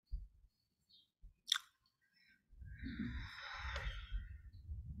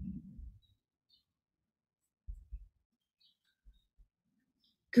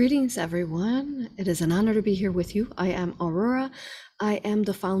Greetings, everyone. It is an honor to be here with you. I am Aurora. I am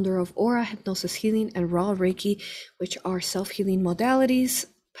the founder of Aura Hypnosis Healing and Raw Reiki, which are self-healing modalities,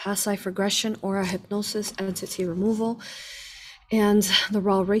 past life regression, aura hypnosis, entity removal, and the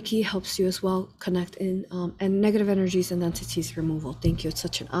Raw Reiki helps you as well connect in and negative energies and entities removal. Thank you. It's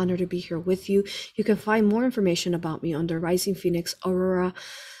such an honor to be here with you. You can find more information about me under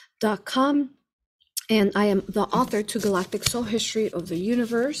risingphoenixaurora.com. And I am the author to Galactic Soul History of the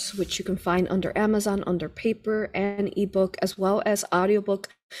Universe, which you can find under Amazon, under paper and ebook, as well as audiobook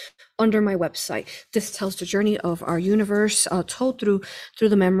under my website. This tells the journey of our universe, told through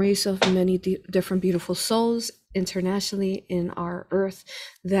the memories of many different beautiful souls internationally in our Earth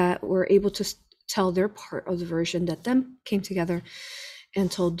that were able to tell their part of the version that them came together and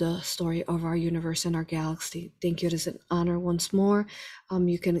told the story of our universe and our galaxy. Thank you. It is an honor once more.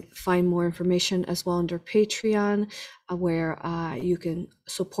 You can find more information as well under Patreon, where you can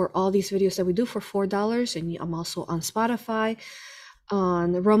support all these videos that we do for $4. And I'm also on Spotify,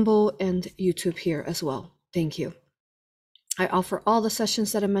 on Rumble, and YouTube here as well. Thank you. I offer all the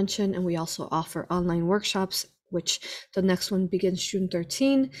sessions that I mentioned, and we also offer online workshops, which the next one begins June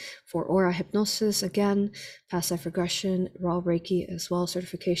 13 for aura hypnosis, again, past life regression, raw Reiki as well,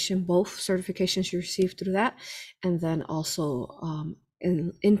 certification, both certifications you receive through that, and then also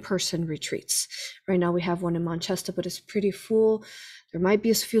in-person retreats. Right now we have one in Manchester, but it's pretty full. There might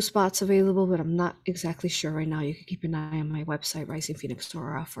be a few spots available, but I'm not exactly sure right now. You can keep an eye on my website, Rising Phoenix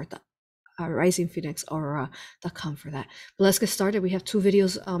Aura, for that. risingphoenixaurora.com for that. But let's get started. We have 2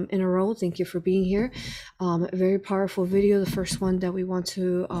 videos in a row. Thank you for being here. A very powerful video. The first one that we want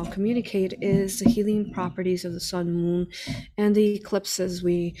to communicate is the healing properties of the sun, moon, and the eclipses.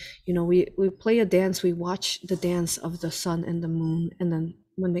 We play a dance. We watch the dance of the sun and the moon, and then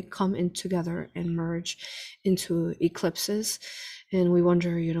when they come in together and merge into eclipses, and we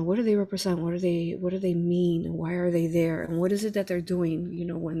wonder, what do they represent? What do they mean? And why are they there? And what is it that they're doing?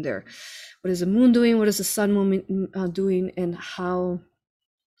 When they're, what is the moon doing? What is the sun doing? And how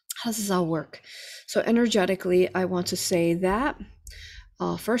does this all work? So energetically, I want to say that,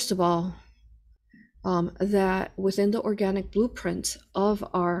 first of all, that within the organic blueprint of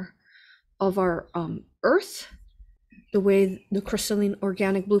our Earth, the way the crystalline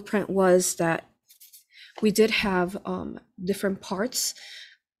organic blueprint was that we did have different parts.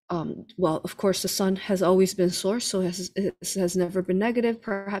 Well, of course, the sun has always been source, so it has never been negative.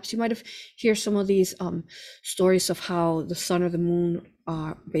 Perhaps you might have heard some of these stories of how the sun or the moon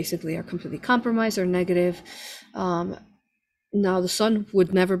basically are completely compromised or negative. Now, the sun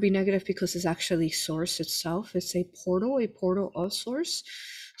would never be negative because it's actually source itself. It's a portal of source.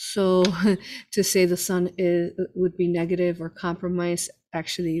 So to say the sun would be negative or compromised,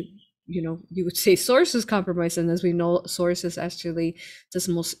 actually, you would say source is compromised, and as we know, source is actually this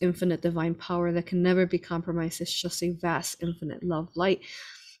most infinite divine power that can never be compromised. It's just a vast infinite love light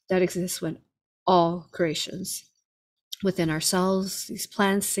that exists with all creations within ourselves, these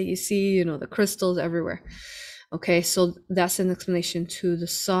plants that you see, the crystals everywhere. Okay, so that's an explanation to the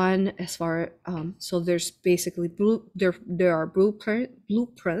sun. As far so there's basically there are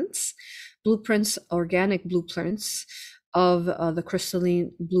blueprints, organic blueprints of the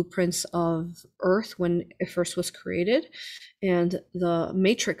crystalline blueprints of Earth when it first was created, and the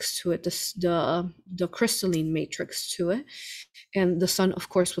matrix to it, the crystalline matrix to it, and the sun, of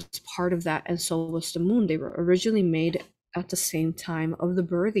course, was part of that, and so was the moon. They were originally made at the same time of the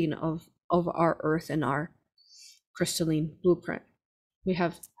birthing of our Earth and our crystalline blueprint. We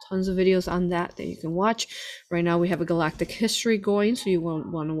have tons of videos on that you can watch. Right now we have a galactic history going, so you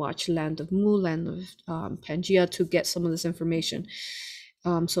won't want to watch Land of Mu, Land of Pangea to get some of this information.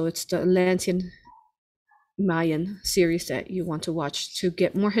 So it's the Atlantean Mayan series that you want to watch to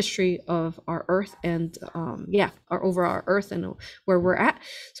get more history of our Earth and our Earth and where we're at.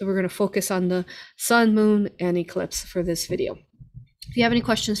 So we're going to focus on the sun, moon, and eclipse for this video. If you have any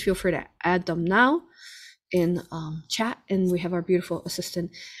questions, feel free to add them now in chat, and we have our beautiful assistant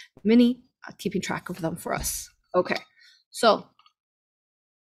Minnie keeping track of them for us. Okay, so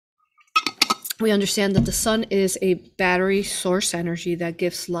we understand that the sun is a battery source energy that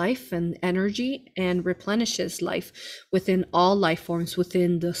gives life and energy and replenishes life within all life forms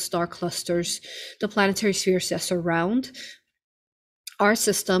within the star clusters, the planetary spheres that surround our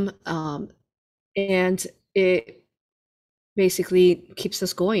system, and it basically keeps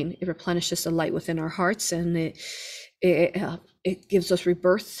us going. It replenishes the light within our hearts, and it gives us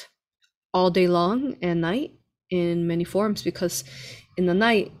rebirth all day long and night in many forms, because in the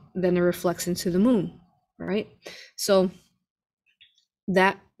night then it reflects into the moon, right? So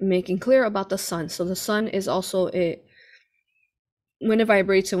that making clear about the sun. So the sun is also when it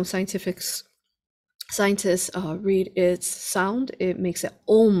vibrates and when scientists read its sound, it makes an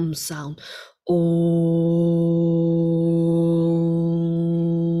om sound. Om.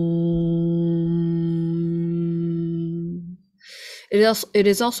 It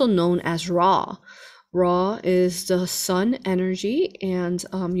is also known as Ra. Ra is the sun energy, and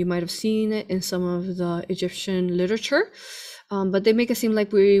you might have seen it in some of the Egyptian literature. But they make it seem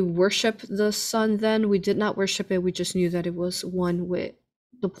like we worship the sun then. We did not worship it. We just knew that it was one with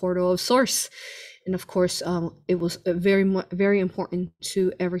the portal of source. And of course, it was very important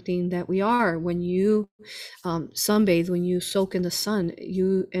to everything that we are. When you sunbathe, when you soak in the sun,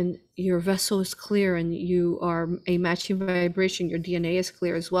 you and your vessel is clear and you are a matching vibration, your DNA is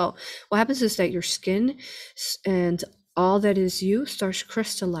clear as well. What happens is that your skin and all that is you starts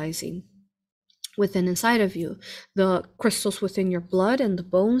crystallizing within inside of you. The crystals within your blood and the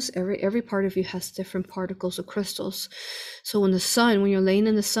bones, every part of you has different particles of crystals. So when you're laying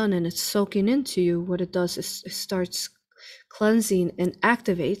in the sun and it's soaking into you, what it does is it starts cleansing and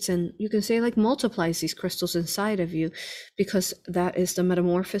activates, and you can say like multiplies these crystals inside of you, because that is the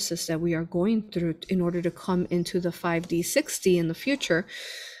metamorphosis that we are going through in order to come into the 5D 6D in the future.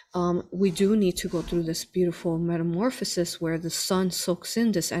 We do need to go through this beautiful metamorphosis where the sun soaks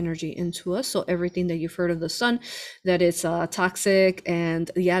in this energy into us. So everything that you've heard of the sun, that it's toxic,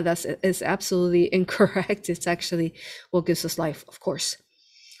 and yeah, is absolutely incorrect. It's actually what gives us life, of course.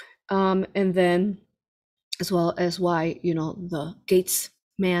 And then as well as why, the Gates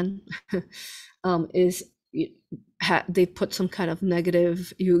man is, they put some kind of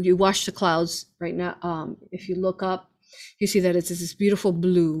negative, you watch the clouds right now. If you look up, you see that it's this beautiful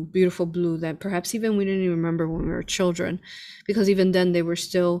blue that perhaps even we didn't even remember when we were children, because even then they were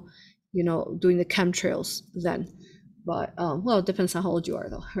still, doing the chemtrails then. But well, it depends on how old you are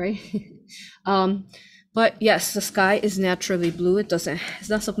though, right? But yes, the sky is naturally blue. It's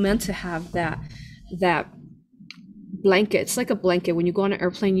not meant to have that blanket. It's like a blanket. When you go on an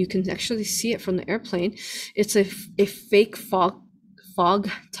airplane, you can actually see it from the airplane. It's a fake fog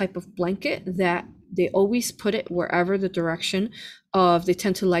type of blanket that they always put it wherever the direction of, they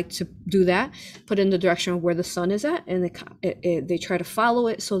tend to like to do that, put in the direction of where the sun is at, and they try to follow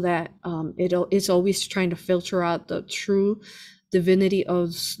it so that it's always trying to filter out the true divinity of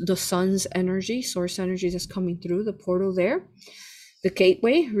the sun's energy, source energy that's coming through the portal there. The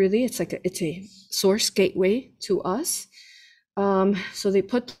gateway, really, it's a source gateway to us. So they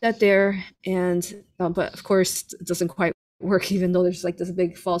put that there, and but of course it doesn't quite work, even though there's like this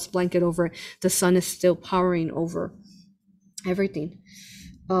big false blanket over it. The sun is still powering over everything.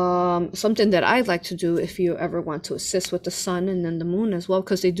 Something that I'd like to do, if you ever want to assist with the sun and then the moon as well,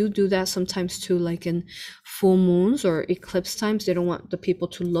 because they do that sometimes too, like in full moons or eclipse times. They don't want the people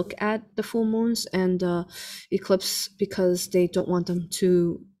to look at the full moons and eclipse, because they don't want them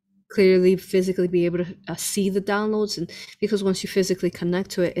to clearly physically be able to see the downloads, and because once you physically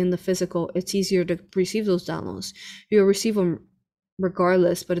connect to it in the physical, it's easier to receive those downloads. You'll receive them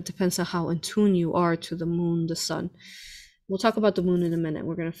regardless, but it depends on how in tune you are to the moon, the sun. We'll talk about the moon in a minute.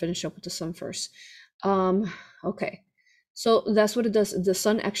 We're going to finish up with the sun first. Okay, so that's what it does. The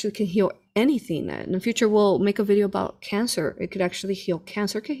sun actually can heal anything. In the future, we'll make a video about cancer. It could actually heal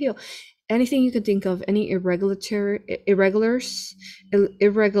cancer. It could heal anything you could think of, any irregularities. Oh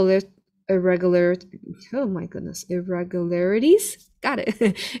my goodness, irregularities. Got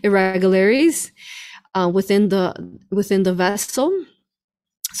it. Irregularities within the vessel.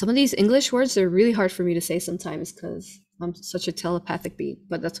 Some of these English words are really hard for me to say sometimes because I'm such a telepathic being,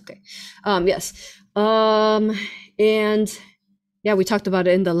 but that's okay. Yes. And yeah, we talked about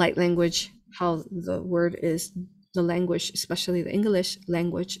it in the light language, how the word is, the language, especially the English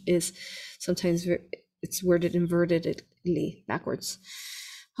language, is sometimes it's worded invertedly backwards.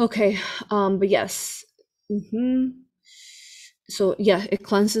 Okay, but yes. So yeah, it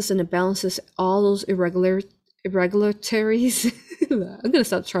cleanses and it balances all those irregularities. I'm gonna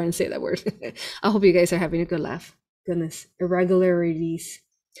stop trying to say that word. I hope you guys are having a good laugh. Goodness, irregularities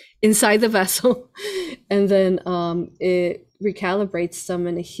inside the vessel, and then it recalibrates them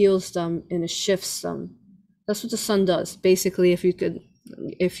and it heals them and it shifts them. That's what the sun does. Basically, something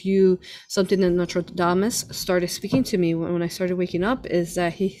that Nostradamus started speaking to me when I started waking up, is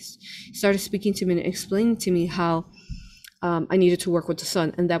that he started speaking to me and explaining to me how I needed to work with the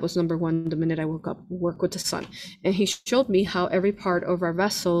sun. And that was number one, the minute I woke up, work with the sun. And he showed me how every part of our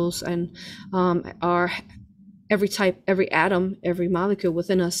vessels and every atom, every molecule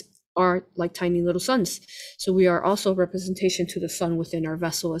within us are like tiny little suns. So we are also a representation to the sun within our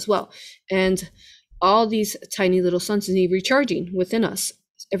vessel as well. And all these tiny little suns need recharging within us.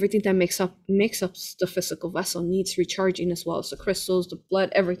 everything that makes up the physical vessel needs recharging, as well as the crystals, the blood,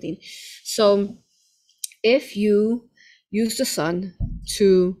 everything. So if you use the sun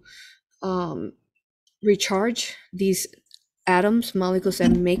to recharge these atoms, molecules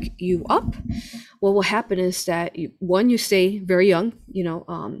that make you up, what will happen is that you stay very young.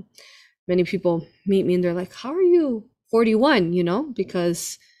 Many people meet me and they're like, how are you 41?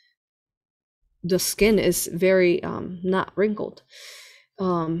 Because the skin is very not wrinkled.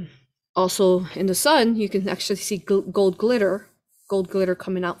 Also in the sun, you can actually see gold glitter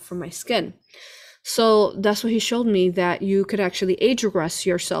coming out from my skin. So that's what he showed me, that you could actually age regress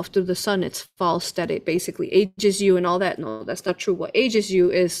yourself through the sun. It's false that it basically ages you and all that. No, that's not true. What ages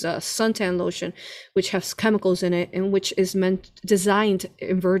you is suntan lotion, which has chemicals in it and which is designed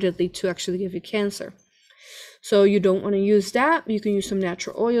invertedly to actually give you cancer. So you don't want to use that. You can use some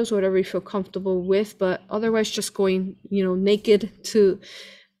natural oils, whatever you feel comfortable with, but otherwise just going, naked to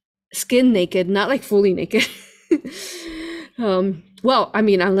skin naked, not like fully naked. Well, I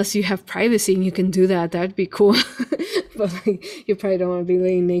mean, unless you have privacy and you can do that, that'd be cool. But you probably don't want to be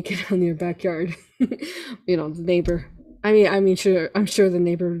laying naked on your backyard. The neighbor. I'm sure the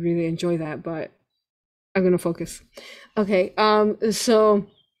neighbor would really enjoy that, but I'm gonna focus. Okay, so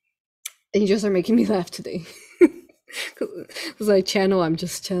you just are making me laugh today. Because I'm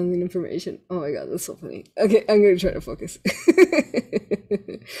just channeling information. Oh my god, that's so funny. Okay, I'm gonna try to focus.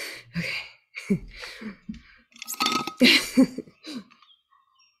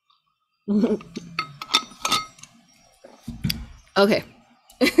 Okay.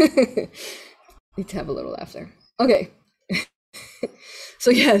 Need to have a little laugh there. Okay. So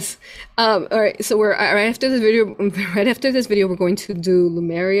yes, all right. So we're right after this video. Right after this video, we're going to do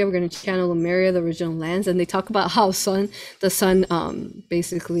Lemuria. We're going to channel Lemuria, the original lands, and they talk about how the sun,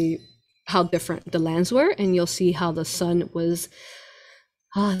 basically how different the lands were, and you'll see how the sun was.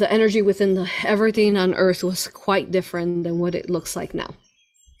 The energy within everything on Earth was quite different than what it looks like now.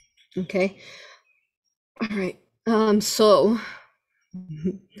 Okay. All right. So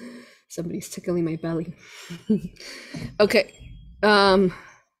somebody's tickling my belly. Okay.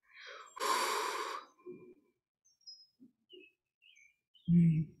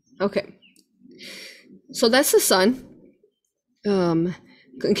 Okay. So that's the sun. In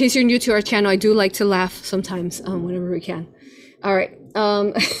case you're new to our channel, I do like to laugh sometimes, whenever we can. All right.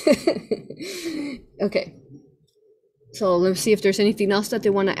 Okay. So let's see if there's anything else that they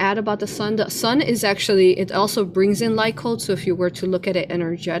want to add about the sun. The sun is actually, it also brings in light cold. So if you were to look at it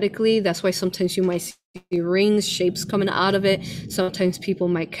energetically, that's why sometimes you might see rings, shapes coming out of it. Sometimes people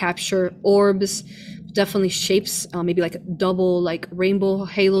might capture orbs, definitely shapes, maybe like double, like rainbow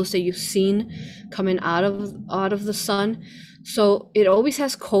halos that you've seen coming out of the sun. So it always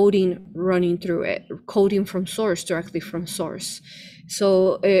has coding running through it, coding from source, directly from source.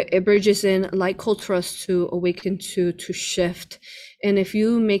 So it bridges in light cold for us to awaken to shift. And if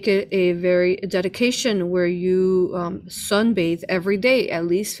you make it a very dedication where you sunbathe every day, at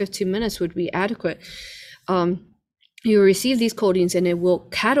least 15 minutes would be adequate. You receive these codings and it will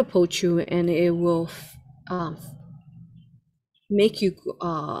catapult you, and it will make you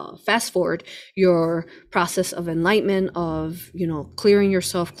fast forward your process of enlightenment, of clearing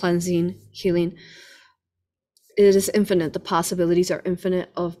yourself, cleansing, healing. It is infinite. The possibilities are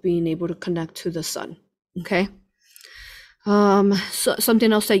infinite of being able to connect to the sun. Okay. So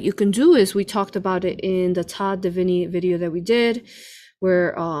something else that you can do is, we talked about it in the Todd Divini video that we did,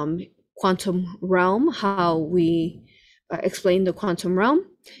 where quantum realm, how we explain the quantum realm.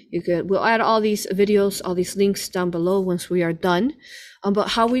 We'll add all these videos, all these links down below once we are done.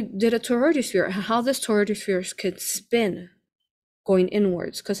 But how we did a toroidal sphere, how this toroidal sphere could spin going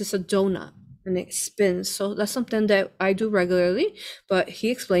inwards, because it's a donut and it spins. So that's something that I do regularly, but he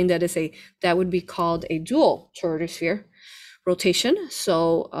explained that that would be called a dual toroidal sphere rotation.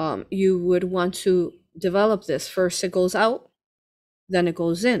 So you would want to develop this. First it goes out, then it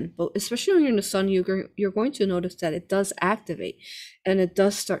goes in. But especially when you're in the sun, you're going to notice that it does activate and it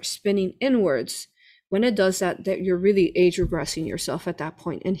does start spinning inwards. When it does that you're really age regressing yourself at that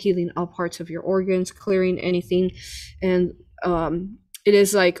point and healing all parts of your organs, clearing anything. And it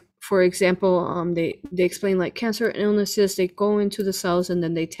is like, for example, they explain like cancer illnesses, they go into the cells and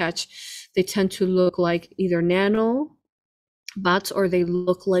then they tend to look like either nano bots, or they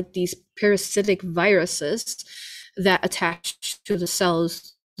look like these parasitic viruses that attach to the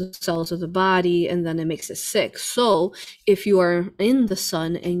cells of the body, and then it makes it sick. So if you are in the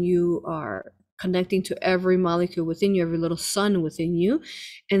sun and you are connecting to every molecule within you, every little sun within you.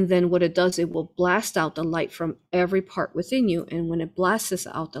 And then what it does, it will blast out the light from every part within you. And when it blasts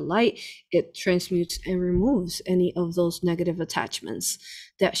out the light, it transmutes and removes any of those negative attachments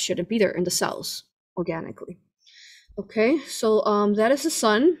that shouldn't be there in the cells organically. Okay, so that is the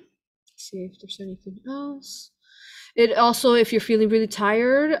sun. Let's see if there's anything else. It also, if you're feeling really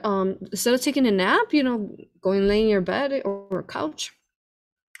tired, instead of taking a nap, going laying in your bed or a couch,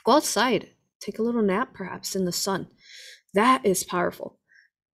 go outside, take a little nap perhaps in the sun. That is powerful.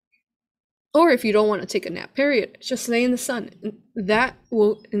 Or if you don't want to take a nap, period, just lay in the sun. That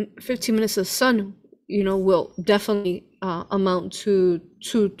will, in 15 minutes of sun, will definitely amount to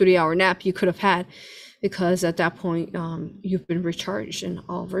 2-3 hour nap you could have had, because at that point you've been recharged in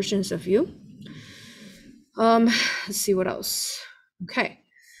all versions of you. Let's see what else. Okay,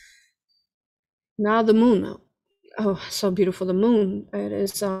 now the moon. Oh, so beautiful. The moon, it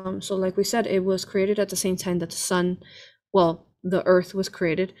is so like we said, it was created at the same time that the sun, well, the earth was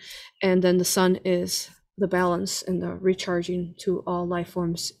created, and then the sun is the balance and the recharging to all life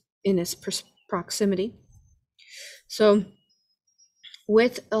forms in its proximity. So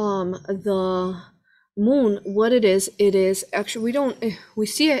with the moon, what it is actually, we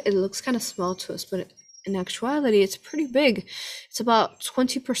see it looks kind of small to us, but in actuality it's pretty big. It's about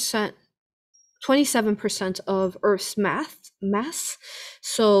 20%, 27% of Earth's mass.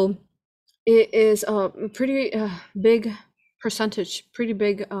 So it is a pretty big percentage, pretty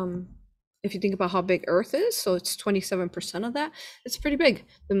big. If you think about how big Earth is, so it's 27% of that. It's pretty big,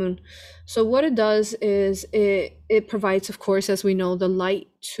 the moon. So what it does is it provides, of course, as we know, the light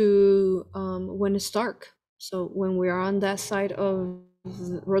to when it's dark. So when we're on that side of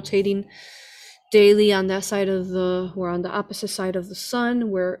rotating daily on that side of we're on the opposite side of the sun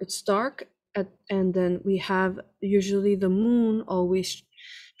where it's dark, and then we have usually the moon always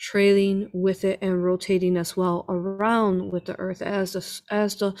trailing with it and rotating as well around with the earth. As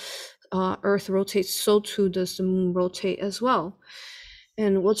the earth rotates, so too does the moon rotate as well.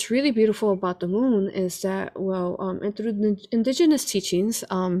 And what's really beautiful about the moon is that, well, and through the indigenous teachings,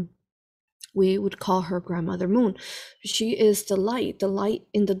 we would call her Grandmother Moon. She is the light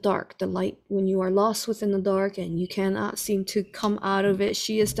in the dark, the light when you are lost within the dark and you cannot seem to come out of it.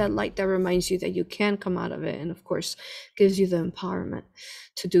 She is that light that reminds you that you can come out of it, and of course gives you the empowerment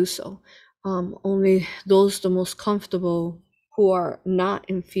to do so. Only those the most comfortable, who are not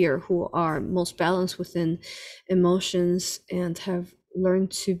in fear, who are most balanced within emotions and have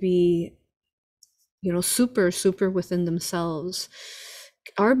learned to be, super within themselves,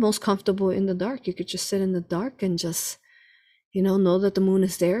 are most comfortable in the dark. You could just sit in the dark and just, know that the moon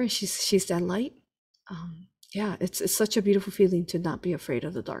is there and she's that light. Yeah, it's such a beautiful feeling to not be afraid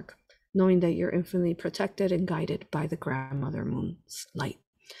of the dark, knowing that you're infinitely protected and guided by the Grandmother Moon's light.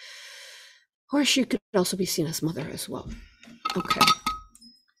 Or she could also be seen as mother as well. Okay.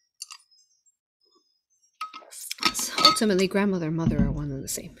 So ultimately, grandmother, mother are one and the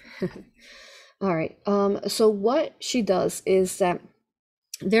same. All right. So what she does is that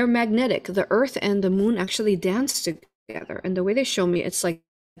they're magnetic. The earth and the moon actually dance together. And the way they show me, it's like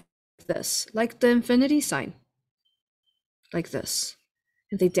this, like the infinity sign, like this.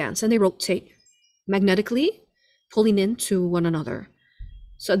 And they dance and they rotate magnetically, pulling into one another.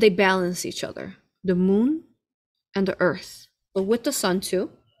 So they balance each other, the moon and the earth, but with the sun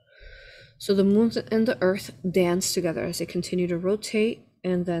too. So the moon and the earth dance together as they continue to rotate.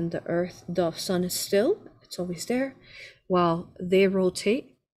 And then the sun is still, it's always there, while they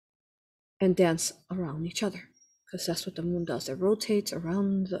rotate and dance around each other, because that's what the moon does. It rotates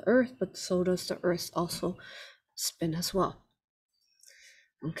around the earth, but so does the earth also spin as well.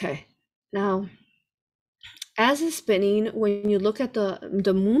 Okay, now as it's spinning, when you look at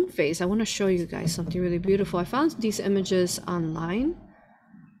the moon phase, I want to show you guys something really beautiful. I found these images online,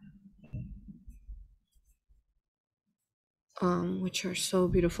 which are so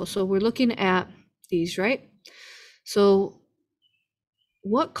beautiful. So we're looking at these, right? So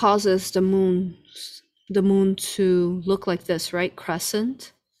what causes the moon to look like this, right?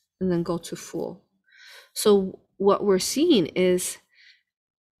 Crescent, and then go to full. So what we're seeing is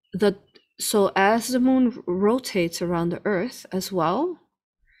so as the moon rotates around the earth as well,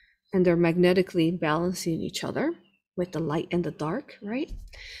 and they're magnetically balancing each other with the light and the dark, right?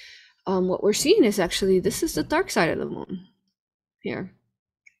 What we're seeing is actually, this is the dark side of the moon here.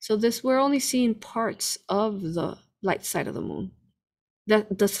 So we're only seeing parts of the light side of the moon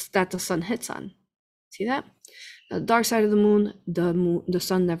that the sun hits on. See that? The dark side of the moon, the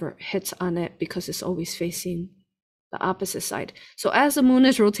sun never hits on it because it's always facing the opposite side. So as the moon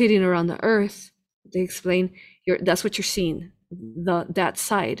is rotating around the earth, they explain that's what you're seeing. That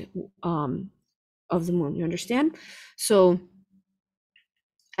side of the moon, you understand? So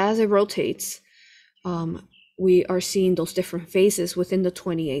as it rotates, we are seeing those different phases within the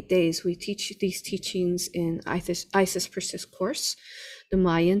 28 days. We teach these teachings in Isis Persist course, the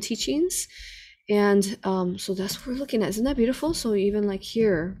Mayan teachings. And so that's what we're looking at. Isn't that beautiful? So even like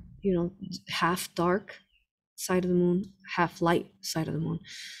here, you know, half dark side of the moon, half light side of the moon.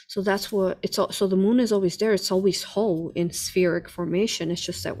 So that's what it's all. So the moon is always there. It's always whole in spheric formation. It's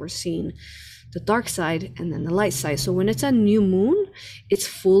just that we're seeing the dark side and then the light side. So when it's a new moon, it's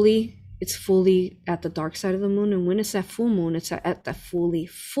fully at the dark side of the moon. And when it's at full moon, it's at the fully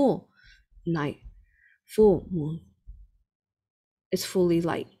full night, full moon. It's fully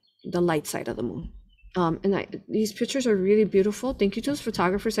light, the light side of the moon. These pictures are really beautiful. Thank you to those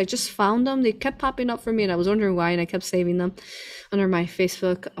photographers. I just found them. They kept popping up for me and I was wondering why, and I kept saving them under my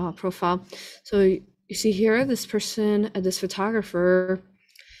Facebook profile. So you see here, this person, this photographer,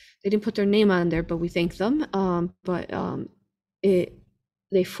 they didn't put their name on there, but we thank them.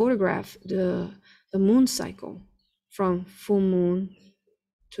 They photograph the moon cycle from full moon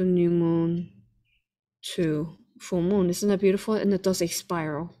to new moon to full moon. Isn't that beautiful? And it does a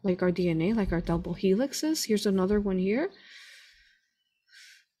spiral like our DNA, like our double helixes. Here's another one here.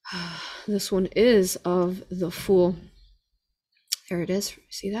 This one is of the full, there it is.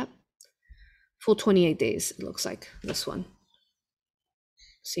 See that? Full 28 days, it looks like, this one.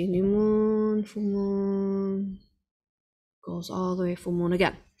 See, new moon, full moon, goes all the way full moon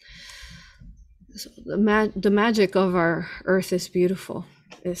again. So the magic of our Earth is beautiful.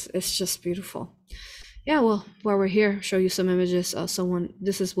 It's just beautiful. Yeah, well, while we're here, show you some images of someone.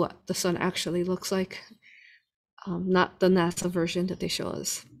 This is what the sun actually looks like, not the NASA version that they show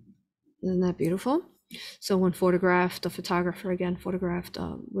us. Isn't that beautiful? Someone photographed, a photographer again photographed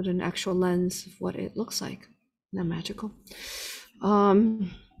with an actual lens of what it looks like. Isn't that magical?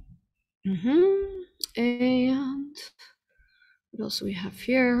 And what else do we have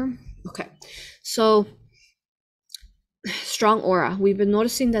here? Okay, so strong aura. We've been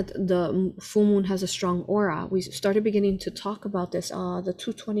noticing that the full moon has a strong aura. We started beginning to talk about this, the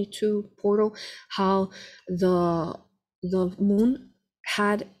 222 portal, how the moon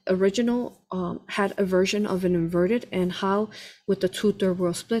had a version of an inverted, and how with the 2 third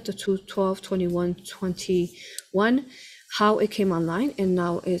world split, the 2 12 21 21, how it came online. And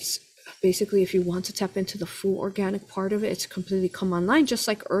now it's basically, if you want to tap into the full organic part of it, it's completely come online, just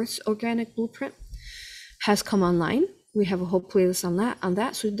like Earth's organic blueprint has come online. We have a whole playlist on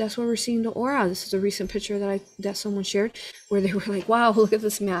that. So that's where we're seeing the aura. This is a recent picture that someone shared, where they were like, wow, look at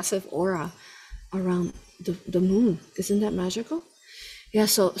this massive aura around the moon. Isn't that magical? Yeah,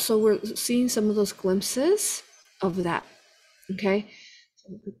 so we're seeing some of those glimpses of that. Okay, so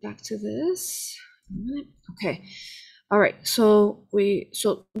we'll go back to this. Okay, all right. So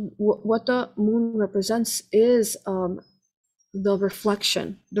what the moon represents is the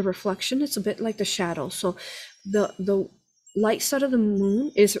reflection. The reflection is a bit like the shadow. So the light side of the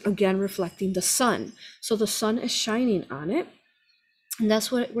moon is again reflecting the sun. So the sun is shining on it, and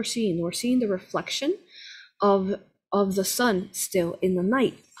that's what we're seeing. We're seeing the reflection of the sun still in the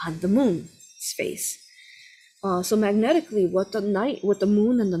night on the moon's face. So magnetically, what the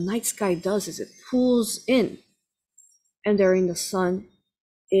moon and the night sky does is it pulls in, and during the sun,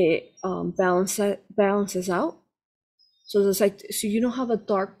 it balances out. So there's like, so you know how the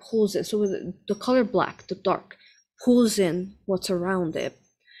dark pulls in. So with the color black, the dark pulls in what's around it,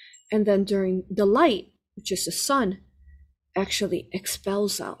 and then during the light, which is the sun, actually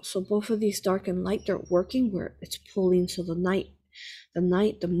expels out. So both of these dark and light, they're working where it's pulling. So the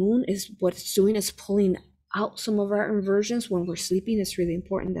moon is, what it's doing is pulling out some of our inversions when we're sleeping. It's really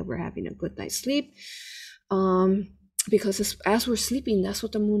important that we're having a good night's sleep, because as we're sleeping, that's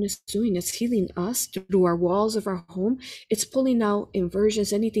what the moon is doing. It's healing us through our walls of our home. It's pulling out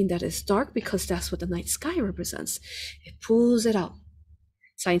inversions, anything that is dark, because that's what the night sky represents. It pulls it out.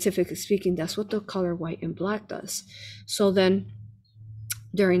 Scientifically speaking, that's what the color white and black does. So then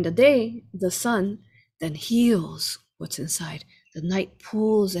during the day, the sun then heals what's inside. The night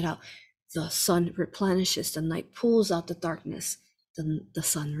pulls it out. The sun replenishes. The night pulls out the darkness. The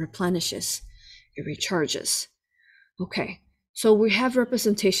sun replenishes. It recharges. Okay, so we have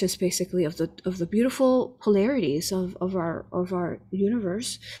representations basically of the beautiful polarities of our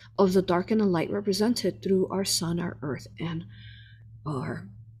universe, of the dark and the light represented through our sun, our earth, and our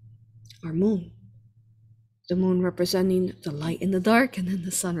moon. The moon representing the light and the dark, and then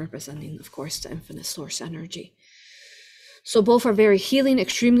the sun representing, of course, the infinite source energy. So both are very healing,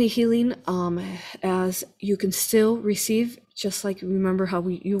 extremely healing, as you can still receive just like, remember how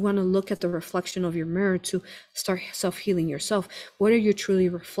you want to look at the reflection of your mirror to start self-healing yourself. What are you truly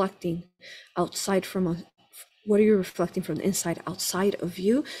reflecting outside from what are you reflecting from the inside outside of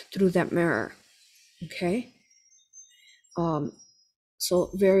you through that mirror? Okay. So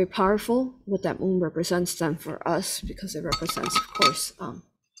very powerful what that moon represents then for us, because it represents, of course,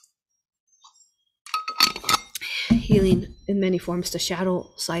 healing in many forms, the shadow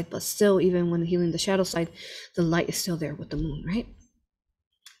side, but still, even when healing the shadow side, the light is still there with the moon, right?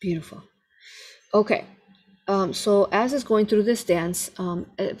 Beautiful. Okay. So as it's going through this dance,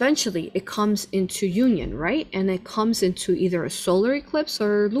 eventually it comes into union, right? And it comes into either a solar eclipse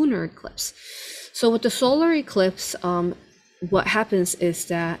or lunar eclipse. So with the solar eclipse, what happens is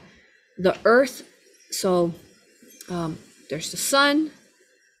that the Earth, so there's the sun,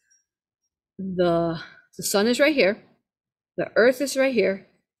 the sun is right here, the Earth is right here,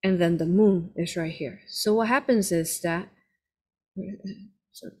 and then the moon is right here. So what happens is that,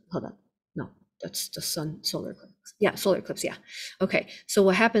 so hold on, no, that's the sun solar eclipse. Yeah, solar eclipse, yeah. Okay, so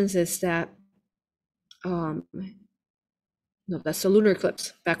what happens is that, no, that's the lunar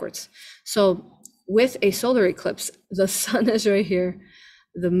eclipse, backwards. So with a solar eclipse, the sun is right here,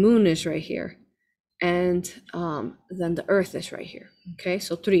 the moon is right here, and then the Earth is right here. Okay,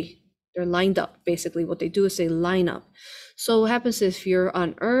 so three, they're lined up. Basically what they do is they line up. So what happens if you're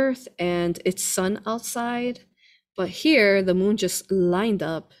on Earth and it's sun outside, but here the moon just lined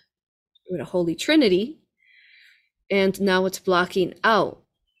up with a Holy Trinity, and now it's blocking out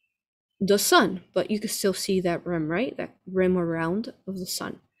the sun, but you can still see that rim, right? That rim around of the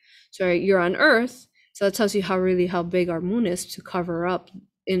sun. So you're on Earth, so that tells you how big our moon is to cover up,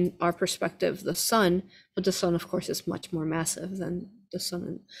 in our perspective, the sun, but the sun, of course, is much more massive than the sun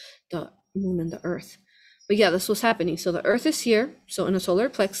and the moon and the Earth. But yeah, that's what's happening. So the Earth is here. So in a solar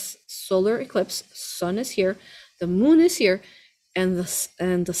eclipse, sun is here, the moon is here, and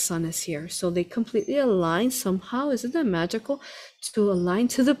the sun is here. So they completely align somehow. Isn't that magical? To align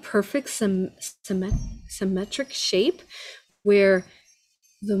to the perfect symmetric shape where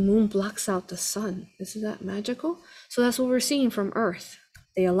the moon blocks out the sun. Isn't that magical? So that's what we're seeing from Earth.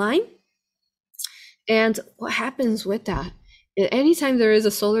 They align. And what happens with that? Anytime there is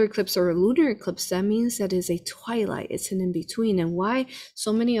a solar eclipse or a lunar eclipse, that means that is a twilight. It's an in-between. And why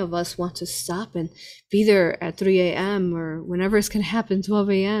so many of us want to stop and be there at 3 a.m. or whenever it's going to happen, 12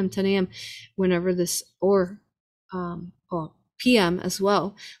 a.m., 10 a.m., whenever this, or p.m. as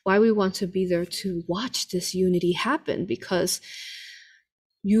well. Why we want to be there to watch this unity happen, because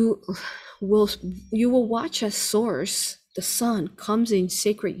you will watch as source, the sun, comes in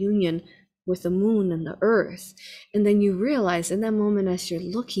sacred union with the moon and the Earth, and then you realize in that moment, as you're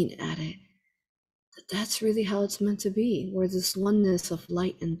looking at it, that that's really how it's meant to be, where this oneness of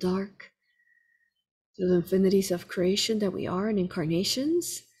light and dark, the infinities of creation that we are in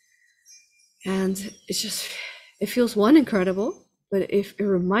incarnations. And it's just, it feels incredible, but it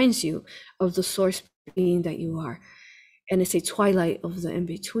reminds you of the source being that you are. And it's a twilight of the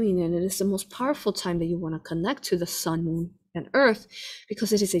in-between, and it is the most powerful time that you want to connect to the sun, moon, and Earth,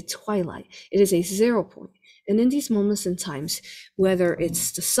 because it is a twilight. It is a 0 point. And in these moments and times, whether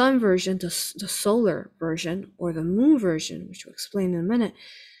it's the sun version, the solar version, or the moon version, which we'll explain in a minute,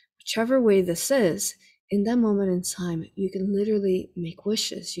 whichever way this is, in that moment in time, you can literally make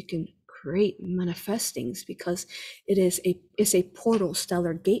wishes. You can create manifestings, because it's a portal,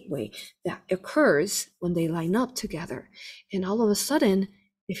 stellar gateway that occurs when they line up together. And all of a sudden,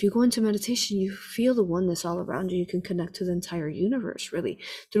 if you go into meditation, you feel the oneness all around you. You can connect to the entire universe, really,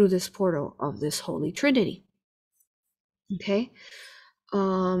 through this portal of this Holy Trinity. Okay.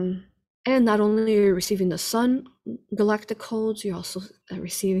 And not only are you receiving the sun galactic codes, you're also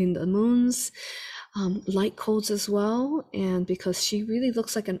receiving the moon's light codes as well. And because she really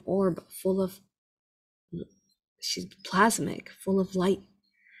looks like an orb full of, she's plasmic, full of light,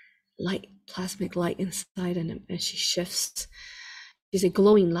 plasmic light inside, and she shifts. She's a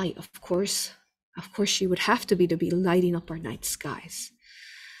glowing light, of course. Of course, she would have to be lighting up our night skies.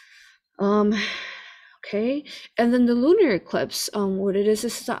 Okay, and then the lunar eclipse, what it is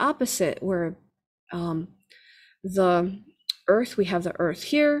the opposite, where the Earth, we have the Earth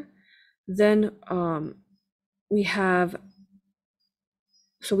here, then we have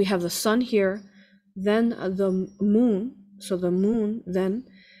the sun here, then the moon. So the moon then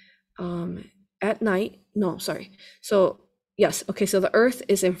at night, no, sorry. So yes, okay, so the Earth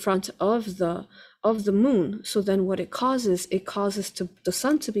is in front of the moon. So then what it causes the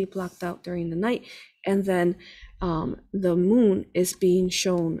sun to be blocked out during the night, and then the moon is being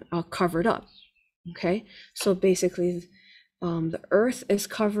shown covered up. Okay, so basically the Earth is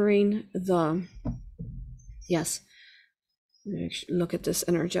covering the, yes, Look at this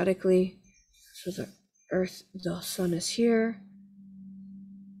energetically. So the earth, the sun is here.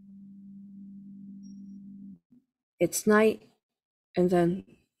 It's night, and then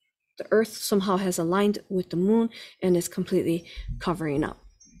the earth somehow has aligned with the moon and is completely covering up.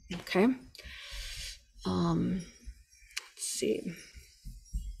 Okay. Let's see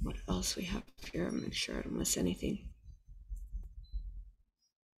what else we have here. Make sure I don't miss anything.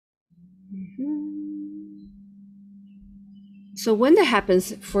 So when that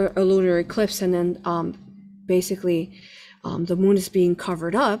happens for a lunar eclipse, and then basically the moon is being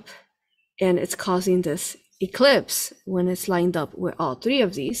covered up and it's causing this eclipse when it's lined up with all three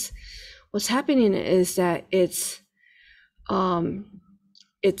of these, what's happening is that it's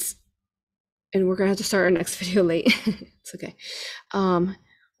and we're gonna have to start our next video late. It's okay.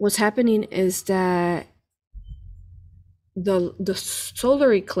 What's happening is that the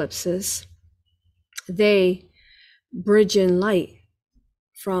solar eclipses, they bridge in light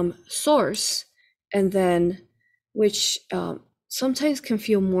from source, and then which sometimes can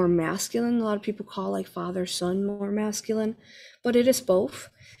feel more masculine. A lot of people call like father son more masculine, but it is both.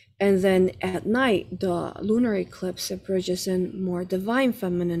 And then at night, the lunar eclipse, it bridges in more divine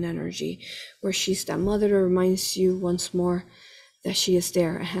feminine energy, where she's that mother that reminds you once more that she is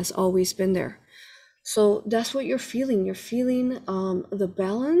there and has always been there. So that's what you're feeling. You're feeling the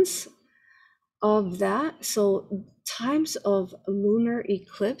balance of that. So times of lunar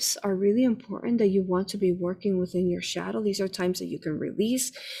eclipse are really important, that you want to be working within your shadow. These are times that you can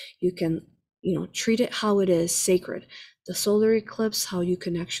release, you can, treat it how it is, sacred. The solar eclipse, how you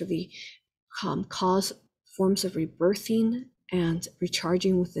can actually cause forms of rebirthing and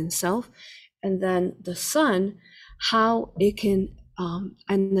recharging within self. And then the sun, how it can, and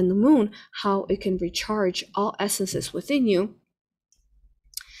then the moon, how it can recharge all essences within you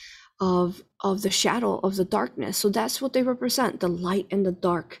of the shadow, of the darkness. So that's what they represent, the light and the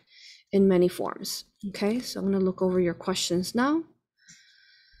dark in many forms. Okay, so I'm going to look over your questions now,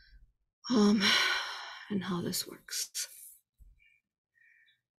 and how this works.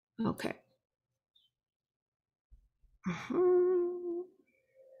 Okay.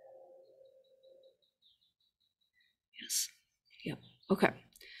 Yes. Yep. Okay.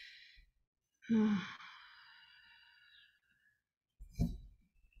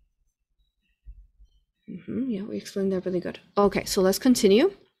 Yeah, we explained that really good. Okay, so let's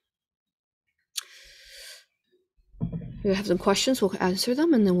continue. We have some questions, we'll answer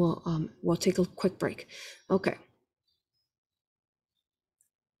them, and then we'll take a quick break. Okay.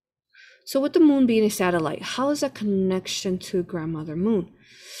 So with the moon being a satellite, how is that connection to grandmother moon?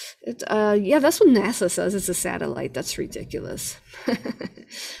 Yeah, that's what NASA says. It's a satellite. That's ridiculous.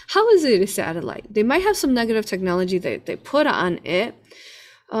 How is it a satellite? They might have some negative technology that they put on it,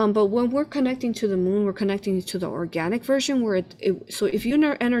 but when we're connecting to the moon, we're connecting to the organic version, where so if you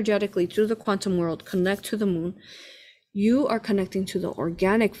energetically through the quantum world connect to the moon, you are connecting to the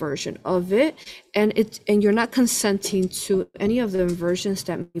organic version of it, and you're not consenting to any of the inversions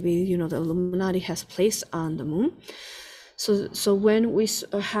that maybe the Illuminati has placed on the moon. So when we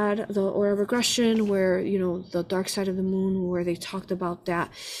had the aura regression, where the dark side of the moon, where they talked about that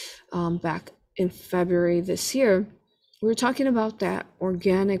back in February this year, we were talking about that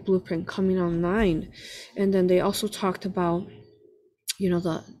organic blueprint coming online. And then they also talked about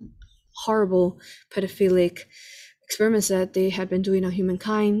the horrible pedophilic experiments that they had been doing on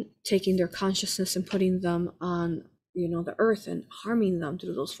humankind, taking their consciousness and putting them on the earth and harming them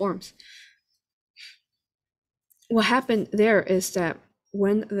through those forms. What happened there is that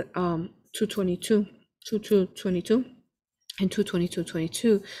when the 222 and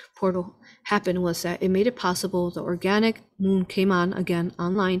 222 portal happened, was that it made it possible, the organic moon came on again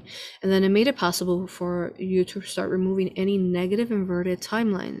online, and then it made it possible for you to start removing any negative inverted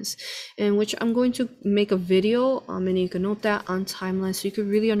timelines, in which I'm going to make a video, and you can note that on timelines, so you could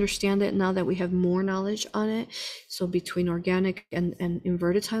really understand it now that we have more knowledge on it. So between organic and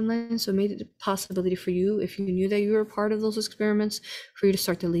inverted timelines, so it made it a possibility for you, if you knew that you were part of those experiments, for you to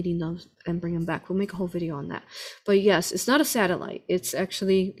start deleting those and bring them back. We'll make a whole video on that. But yes, it's not a satellite. It's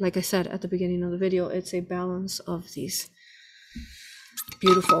actually, like I said at the beginning of the video, it's a balance of these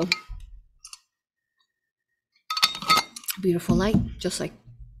beautiful light, just like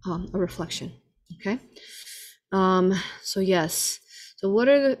a reflection. Okay. So yes. So what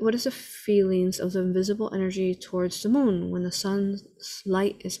is the feelings of the invisible energy towards the moon when the sun's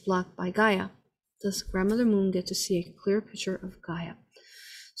light is blocked by Gaia? Does grandmother moon get to see a clear picture of Gaia?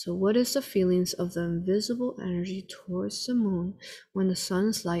 So what is the feelings of the invisible energy towards the moon when the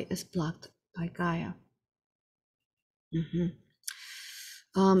sun's light is blocked by Gaia?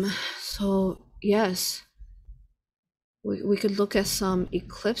 So yes, We could look at some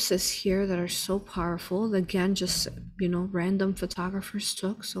eclipses here that are so powerful. Again, just, random photographers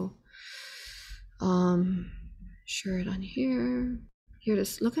took. So, share it on here. Here it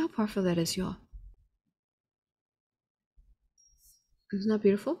is. Look how powerful that is, y'all. Isn't that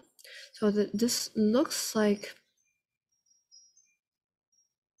beautiful? So this looks like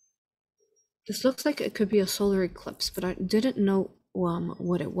it could be a solar eclipse, but I didn't know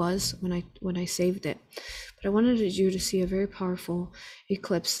what it was when I saved it. But I wanted you to see a very powerful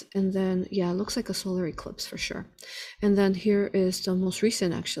eclipse, and then yeah, it looks like a solar eclipse for sure. And then here is the most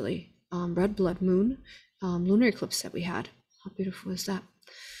recent, actually, red blood moon lunar eclipse that we had. How beautiful is that?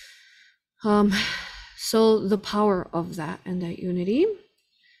 So the power of that and that unity.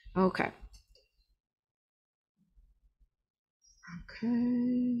 Okay.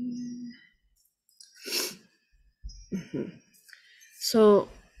 So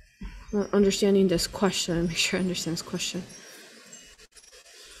understanding this question, make sure I understand this question.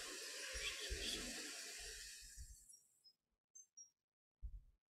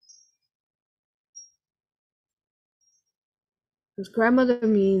 Does grandmother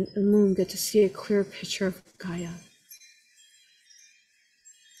moon get to see a clear picture of Gaia?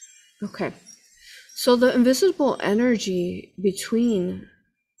 Okay. So the invisible energy between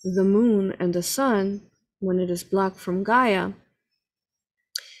the moon and the sun, when it is blocked from Gaia,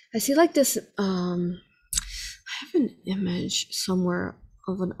 I see like this, I have an image somewhere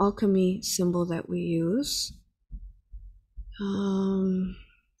of an alchemy symbol that we use. I'm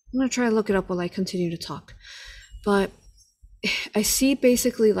gonna try to look it up while I continue to talk. But I see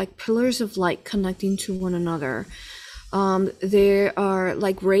basically like pillars of light connecting to one another. There are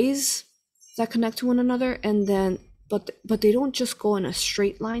like rays that connect to one another, and then but they don't just go in a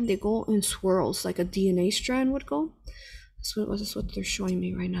straight line, they go in swirls like a DNA strand would go. That's what they're showing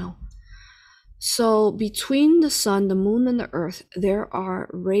me right now. So between the sun, the moon, and the earth, there are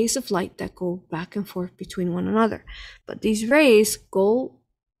rays of light that go back and forth between one another. But these rays go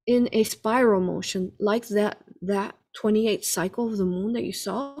in a spiral motion, like that 28th cycle of the moon that you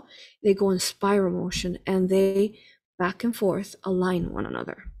saw. They go in spiral motion, and they back and forth align one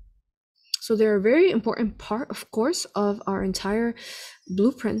another. So they're a very important part, of course, of our entire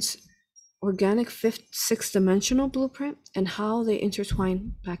blueprints, organic sixth dimensional blueprint, and how they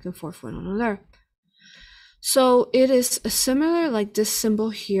intertwine back and forth with one another. So it is similar like this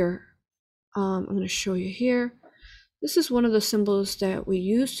symbol here. I'm going to show you here. This is one of the symbols that we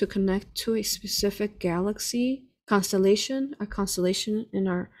use to connect to a specific galaxy constellation, a constellation in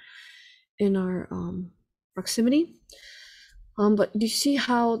our proximity. But you see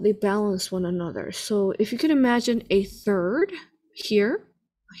how they balance one another. So if you could imagine a third here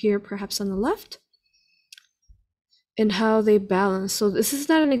perhaps on the left, and how they balance. So this is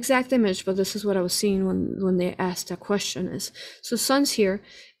not an exact image, but this is what I was seeing when they asked that question is. So sun's here,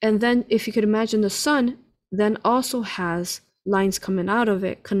 and then if you could imagine the sun then also has lines coming out of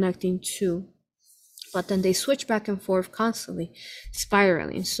it connecting to, but then they switch back and forth constantly,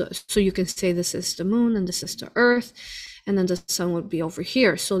 spiraling. So you can say this is the moon and this is the earth, and then the sun would be over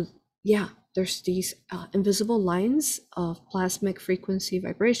here. So yeah, there's these invisible lines of plasmic frequency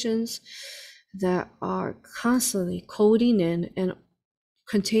vibrations that are constantly coding in and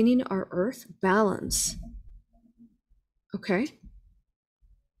containing our earth balance. Okay.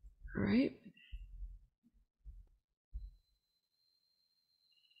 All right.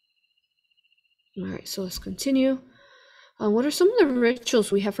 All right, so let's continue. What are some of the rituals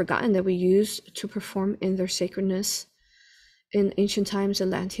we have forgotten that we used to perform in their sacredness in ancient times,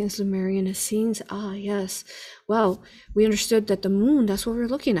 Atlanteans, Lemurian, Essenes? Ah, yes. Well, we understood that the moon, that's what we're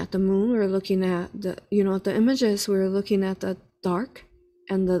looking at. The moon, we're looking at the, the images, we're looking at the dark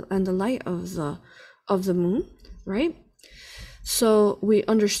and the light of the moon, right? So we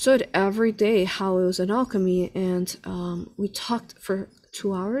understood every day how it was an alchemy, and we talked for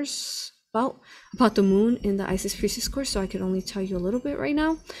 2 hours about the moon in the Isis Priestess course, so I can only tell you a little bit right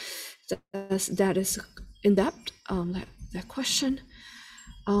now. That is in depth, that question.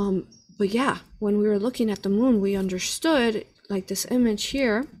 But yeah, when we were looking at the moon, we understood, like this image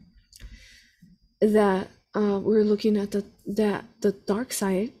here, that we're looking at the dark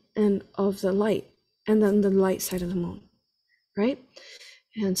side and of the light, and then the light side of the moon, right?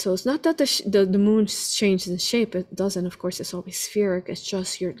 And so it's not that the moon changes in shape. It doesn't. Of course, it's always spheric. It's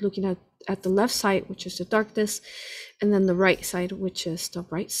just you're looking at the left side, which is the darkness, and then the right side, which is the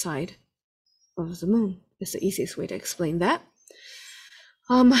bright side of the moon. It's the easiest way to explain that.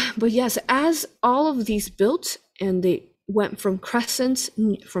 But yes, as all of these built, and they went from crescent,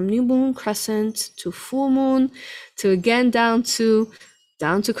 from new moon crescent to full moon, to again down to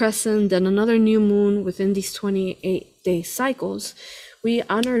down to crescent, then another new moon within these 28-day cycles. We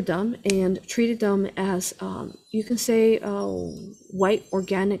honored them and treated them as, you can say, white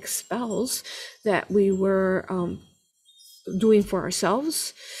organic spells that we were doing for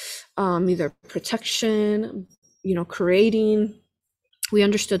ourselves, either protection, creating. We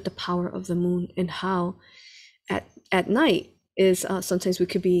understood the power of the moon and how at night is sometimes we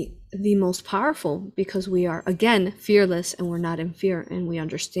could be the most powerful because we are, again, fearless and we're not in fear, and we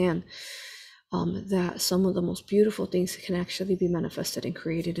understand that some of the most beautiful things can actually be manifested and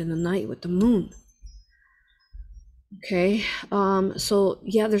created in the night with the moon. Okay, so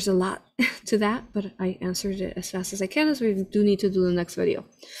yeah, there's a lot to that, but I answered it as fast as I can, as we do need to do the next video.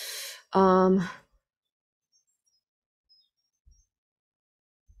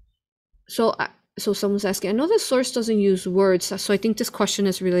 So someone's asking, I know the source doesn't use words, so I think this question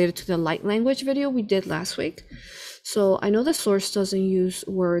is related to the light language video we did last week. So I know the source doesn't use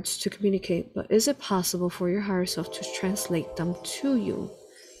words to communicate, but is it possible for your higher self to translate them to you?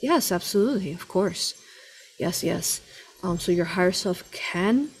 Yes, absolutely, of course. Yes. So your higher self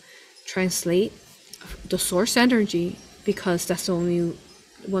can translate the source energy, because that's the only,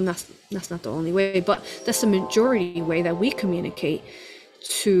 well, that's not the only way, but that's the majority way that we communicate.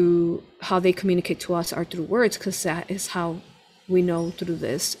 To how they communicate to us are through words, because that is how we know through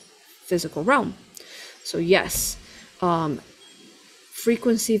this physical realm. So yes,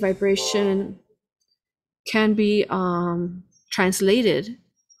 frequency, vibration can be translated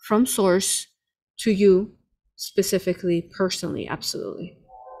from source to you specifically, personally, absolutely.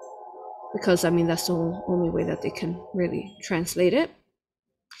 Because that's the only way that they can really translate it.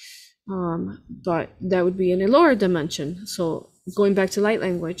 But that would be in a lower dimension. So going back to light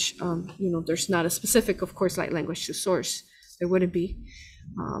language, there's not a specific, of course, light language to source. There wouldn't be.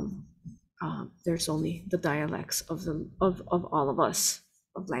 There's only the dialects of all of us,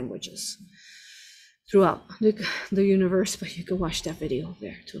 of languages throughout the universe. But you can watch that video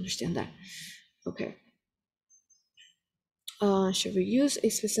there to understand that. Okay. Should we use a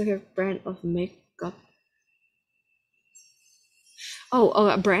specific brand of makeup?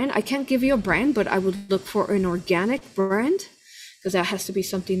 A brand? I can't give you a brand, but I would look for an organic brand, because that has to be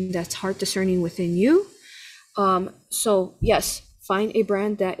something that's heart discerning within you. So yes, find a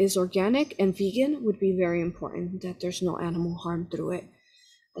brand that is organic, and vegan would be very important, that there's no animal harm through it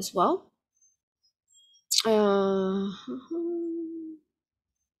as well.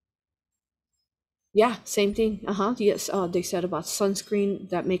 Yeah, same thing. Yes, they said about sunscreen,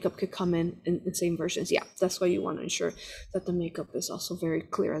 that makeup could come in the same versions. Yeah, that's why you want to ensure that the makeup is also very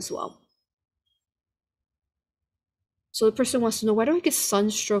clear as well. So the person wants to know, why do I get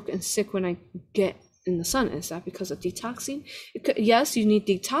sunstroke and sick when I get in the sun? Is that because of detoxing? Yes, you need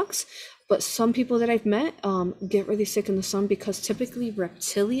detox, but some people that I've met get really sick in the sun because typically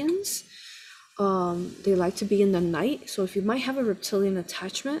reptilians, they like to be in the night. So if you might have a reptilian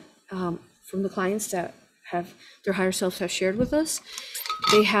attachment, from the clients that have their higher selves have shared with us,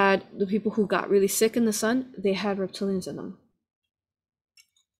 they had, the people who got really sick in the sun, they had reptilians in them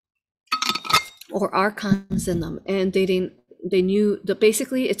or archons in them, and they knew that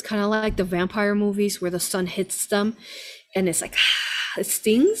basically it's kind of like the vampire movies where the sun hits them and it's like it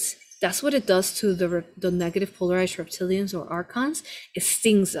stings. That's what it does to the negative polarized reptilians or archons. It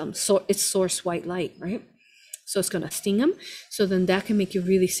stings them. So it's source white light, right? So it's going to sting them. So then that can make you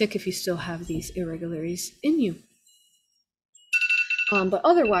really sick if you still have these irregularities in you. But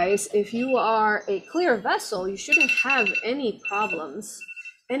otherwise, if you are a clear vessel, you shouldn't have any problems,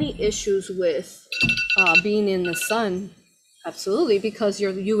 any issues with being in the sun. Absolutely, because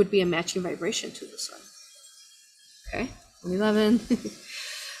you would be a matching vibration to the sun. Okay, 11.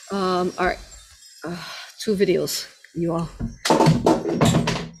 All right, 2 videos, you all.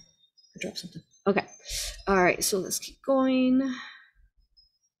 I dropped something. Okay, all right, so let's keep going.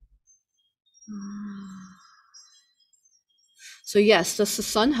 So yes, does the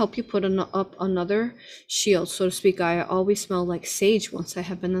sun help you put up another shield, so to speak? I always smell like sage once I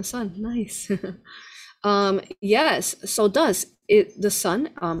have been in the sun. Nice. Yes, so does it, the sun.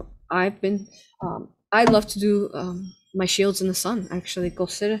 I love to do my shields in the sun. I actually go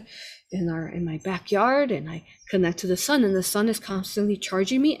sit in my backyard and I connect to the sun, and the sun is constantly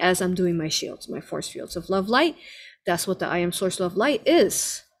charging me as I'm doing my shields, my force fields of love light. That's what the I am source love light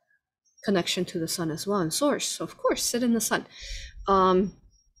is. Connection to the sun as well, and source. So of course, sit in the sun.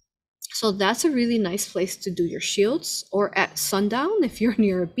 So that's a really nice place to do your shields, or at sundown if you're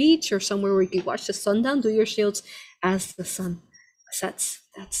near a beach or somewhere where you can watch the sundown. Do your shields as the sun sets.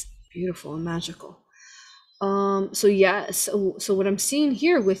 That's beautiful and magical. So yeah, so what I'm seeing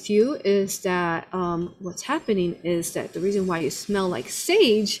here with you is that what's happening is that the reason why you smell like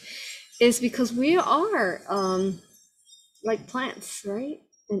sage is because we are like plants, right?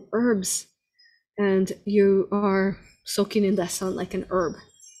 And herbs, and you are soaking in that sun like an herb.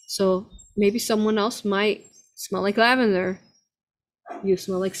 So maybe someone else might smell like lavender. You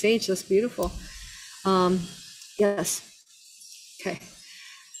smell like sage. That's beautiful. Yes. Okay.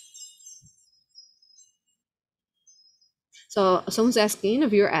 So someone's asking, a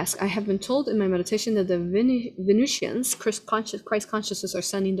viewer asks, I have been told in my meditation that the Venusians, Christ consciousness, are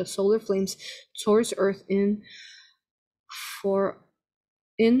sending the solar flames towards Earth for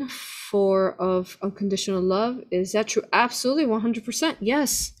of unconditional love. Is that true? Absolutely, 100%.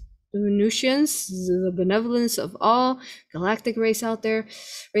 Yes. The Venusians, the benevolence of all galactic races out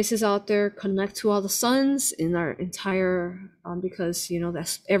there, connect to all the suns in our entire, because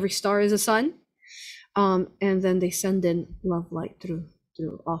that's every star is a sun. And then they send in love light through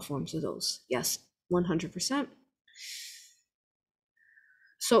all forms of those. Yes, 100%.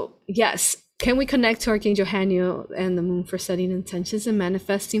 So yes, can we connect to Archangel Haniel and the moon for setting intentions and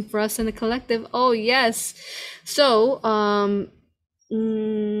manifesting for us in the collective? Oh yes. So I'm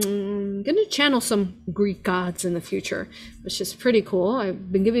gonna channel some Greek gods in the future, which is pretty cool.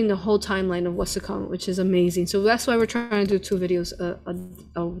 I've been giving the whole timeline of what's to come, which is amazing. So that's why we're trying to do 2 videos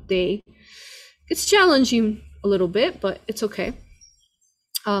a day. It's challenging a little bit, but it's okay.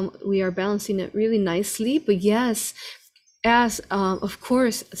 We are balancing it really nicely. But yes, as of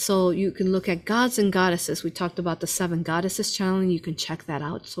course, so you can look at gods and goddesses. We talked about the 7 goddesses channeling. You can check that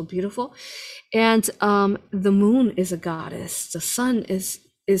out. It's so beautiful. And the moon is a goddess. The sun is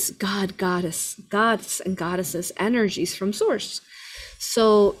gods and goddesses, energies from source.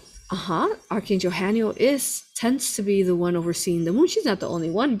 So Archangel Haniel tends to be the one overseeing the moon. She's not the only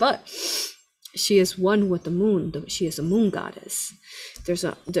one, but she is one with the moon. She is a moon goddess. There's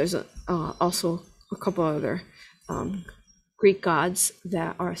also a couple other Greek gods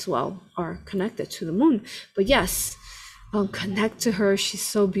that are connected to the moon. But yes, connect to her. She's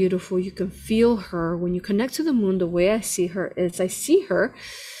so beautiful. You can feel her when you connect to the moon. The way I see her is I see her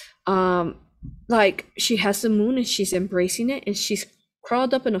like she has the moon and she's embracing it, and she's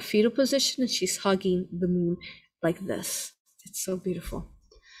crawled up in a fetal position and she's hugging the moon like this. It's so beautiful.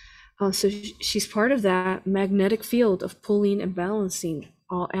 So she's part of that magnetic field of pulling and balancing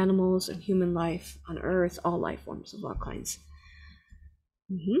all animals and human life on Earth, all life forms of all kinds.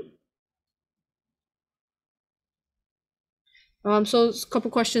 So it's a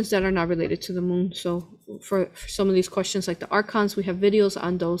couple questions that are not related to the moon. So for some of these questions, like the archons, we have videos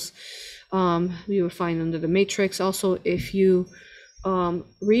on those. You will find under the matrix. Also, if you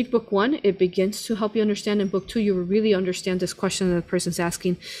read book 1, it begins to help you understand. In book 2, you will really understand this question that the person's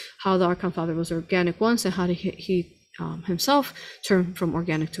asking, how the Archon Father was organic once and how did he himself turn from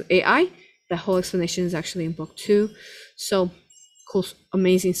organic to AI. That whole explanation is actually in book 2. So cool,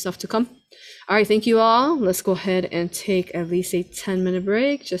 amazing stuff to come. All right, thank you all. Let's go ahead and take at least a 10-minute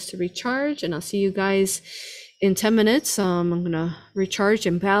break just to recharge, and I'll see you guys in 10 minutes. I'm gonna recharge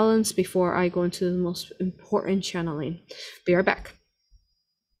and balance before I go into the most important channeling. Be right back.